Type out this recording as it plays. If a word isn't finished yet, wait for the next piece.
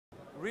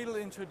Riedel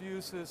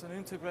introduces an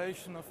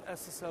integration of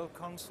SSL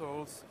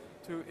consoles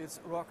to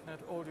its RockNet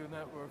audio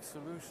network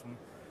solution.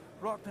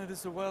 RockNet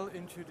is a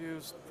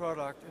well-introduced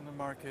product in the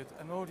market,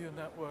 an audio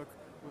network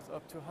with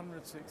up to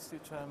 160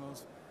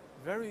 channels,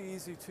 very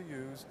easy to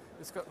use.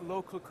 It's got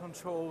local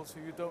control, so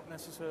you don't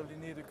necessarily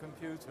need a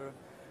computer,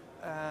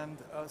 and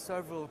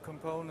several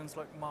components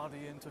like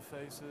MADI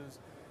interfaces,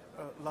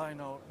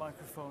 line-out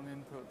microphone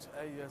inputs,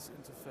 AES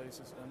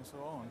interfaces, and so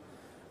on.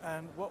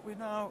 And what we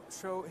now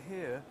show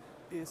here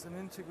is an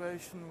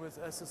integration with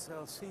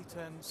SSL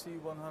C10,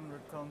 C100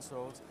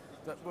 consoles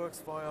that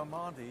works via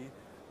MADI,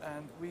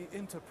 and we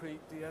interpret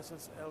the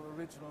SSL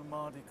original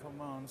MADI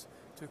commands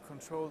to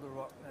control the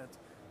RockNet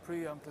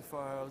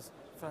preamplifiers,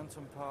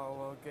 phantom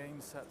power,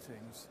 gain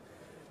settings.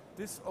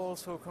 This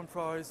also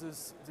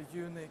comprises the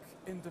unique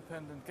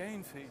independent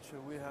gain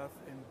feature we have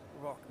in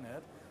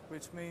RockNet,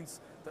 which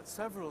means that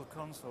several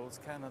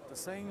consoles can at the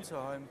same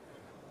time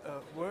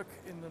work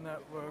in the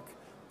network,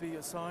 be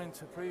assigned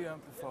to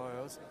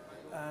preamplifiers,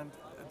 and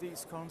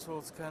these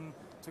consoles can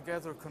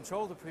together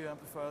control the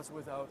preamplifiers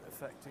without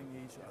affecting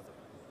each other.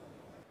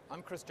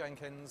 I'm Chris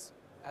Jenkins,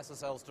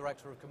 SSL's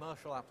Director of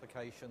Commercial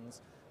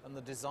Applications and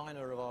the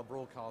designer of our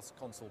broadcast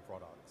console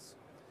products.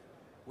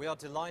 We are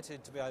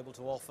delighted to be able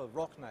to offer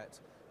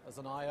RockNet as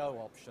an I/O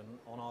option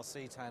on our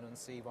C10 and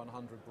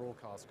C100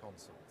 broadcast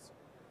consoles.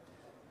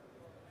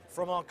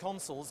 From our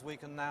consoles we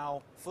can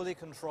now fully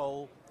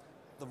control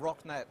the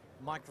RockNet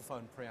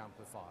microphone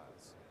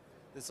preamplifiers.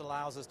 This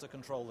allows us to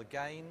control the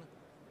gain,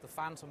 the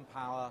phantom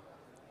power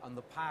and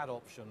the pad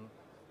option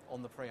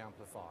on the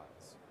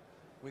preamplifiers.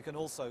 We can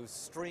also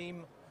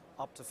stream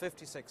up to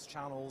 56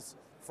 channels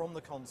from the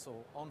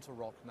console onto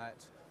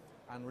RockNet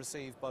and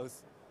receive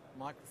both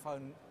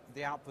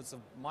the outputs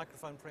of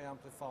microphone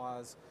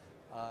preamplifiers,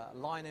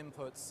 line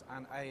inputs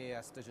and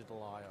AES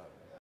digital I/O.